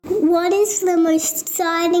What is the most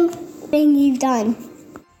exciting thing you've done?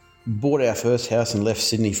 Bought our first house and left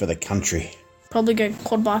Sydney for the country. Probably go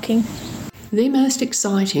quad biking. The most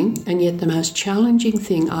exciting and yet the most challenging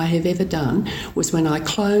thing I have ever done was when I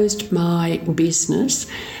closed my business,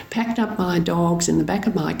 packed up my dogs in the back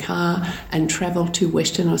of my car and travelled to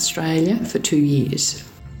Western Australia for 2 years.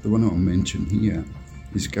 The one I'll mention here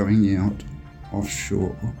is going out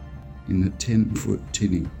offshore in a 10-foot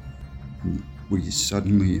tinny. We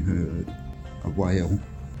suddenly heard a whale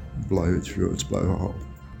blow through its blowhole,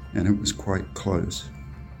 and it was quite close.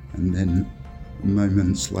 And then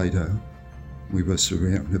moments later, we were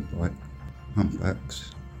surrounded by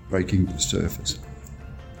humpbacks breaking the surface.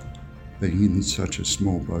 Being in such a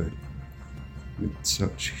small boat with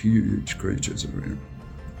such huge creatures around.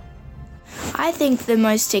 I think the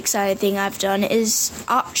most exciting thing I've done is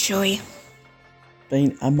archery.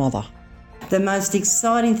 Being a mother. The most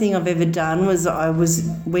exciting thing I've ever done was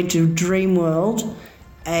went to Dreamworld,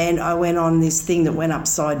 and I went on this thing that went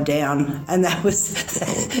upside down, and that was,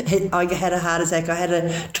 I had a heart attack. I had a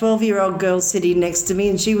 12-year-old girl sitting next to me,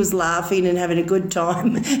 and she was laughing and having a good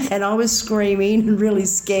time, and I was screaming and really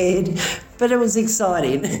scared, but it was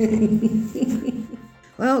exciting.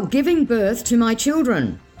 Well, giving birth to my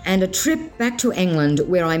children and a trip back to England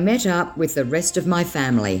where I met up with the rest of my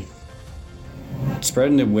family.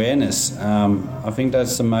 Spreading awareness, I think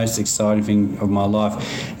that's the most exciting thing of my life.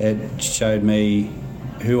 It showed me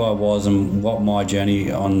who I was and what my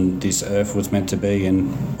journey on this earth was meant to be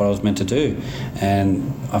and what I was meant to do.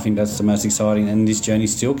 And I think that's the most exciting, and this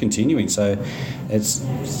journey's still continuing, so it's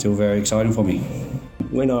still very exciting for me.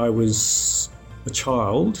 When I was a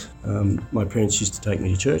child, my parents used to take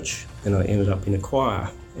me to church, and I ended up in a choir.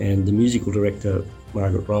 And the musical director,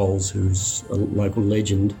 Margaret Rolls, who's a local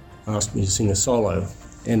legend, asked me to sing a solo.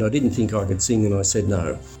 And I didn't think I could sing, and I said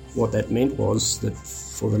no. What that meant was that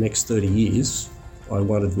for the next 30 years, I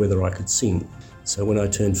wondered whether I could sing. So when I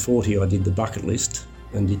turned 40, I did the bucket list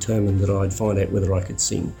and determined that I'd find out whether I could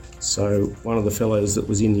sing. So one of the fellows that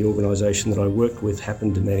was in the organisation that I worked with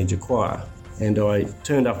happened to manage a choir. And I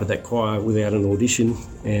turned up at that choir without an audition,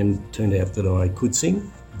 and turned out that I could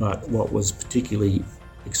sing. But what was particularly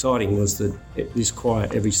exciting was that this choir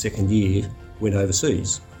every second year went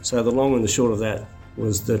overseas. So the long and the short of that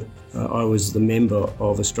was that I was the member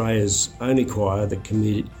of Australia's only choir that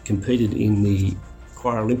competed in the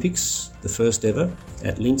Choir Olympics, the first ever,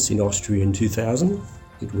 at Linz in Austria in 2000.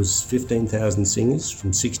 It was 15,000 singers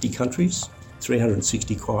from 60 countries,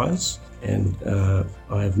 360 choirs, and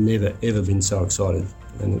I have never ever been so excited.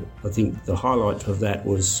 And I think the highlight of that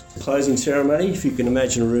was the closing ceremony. If you can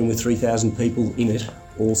imagine a room with 3,000 people in it,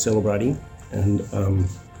 all celebrating, and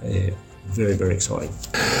very, very exciting.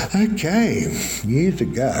 Okay, years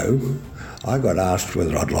ago, I got asked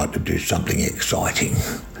whether I'd like to do something exciting,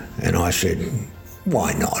 and I said,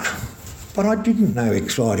 why not? But I didn't know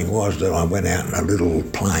exciting was that I went out in a little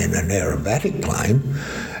plane, an aerobatic plane,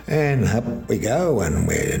 and up we go, and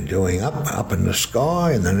we're doing up in the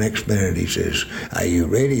sky, and the next minute he says, are you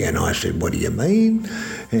ready? And I said, what do you mean?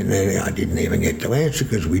 And then I didn't even get to answer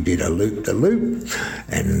because we did a loop-de-loop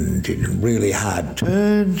and did really hard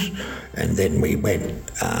turns, and then we went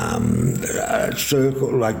a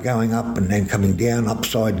circle, like going up and then coming down,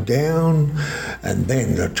 upside down, and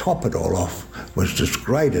then to top it all off was this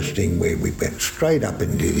greatest thing where we went straight up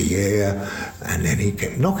into the air, and then he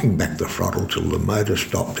kept knocking back the throttle till the motor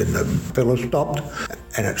stopped and the fella stopped,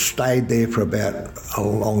 and it stayed there for about a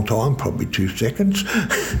long time, probably 2 seconds,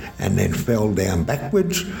 and then fell down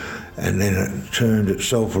backwards, and then it turned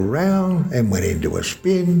itself around and went into a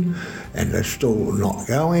spin, and it's still not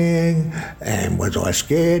going. And was I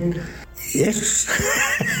scared? Yes.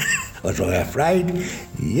 Was I afraid?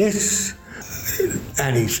 Yes.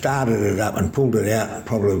 And he started it up and pulled it out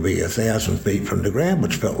probably 1,000 feet from the ground,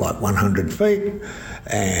 which felt like 100 feet.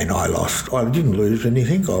 And I didn't lose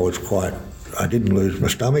anything. I didn't lose my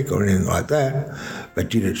stomach or anything like that. But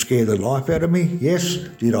did it scare the life out of me? Yes.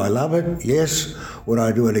 Did I love it? Yes. Would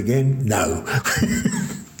I do it again? No.